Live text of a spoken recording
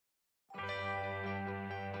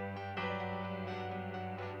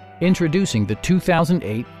Introducing the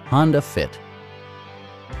 2008 Honda Fit.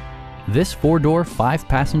 This four-door,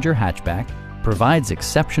 five-passenger hatchback provides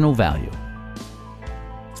exceptional value.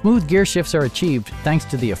 Smooth gear shifts are achieved thanks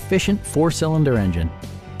to the efficient four-cylinder engine,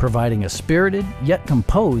 providing a spirited yet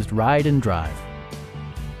composed ride and drive.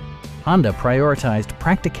 Honda prioritized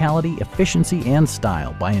practicality, efficiency, and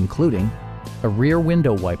style by including a rear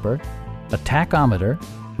window wiper, a tachometer,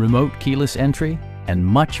 remote keyless entry, and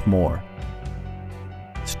much more.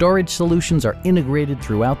 Storage solutions are integrated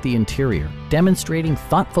throughout the interior, demonstrating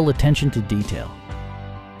thoughtful attention to detail.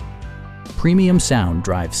 Premium sound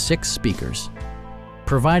drives 6 speakers,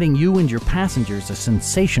 providing you and your passengers a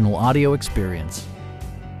sensational audio experience.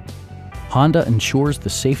 Honda ensures the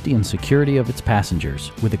safety and security of its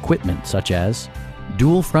passengers with equipment such as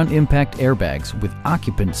dual front impact airbags with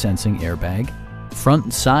occupant sensing airbag, front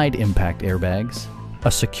and side impact airbags,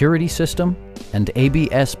 a security system, and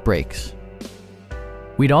ABS brakes.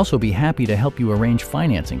 We'd also be happy to help you arrange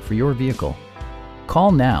financing for your vehicle.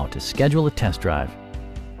 Call now to schedule a test drive.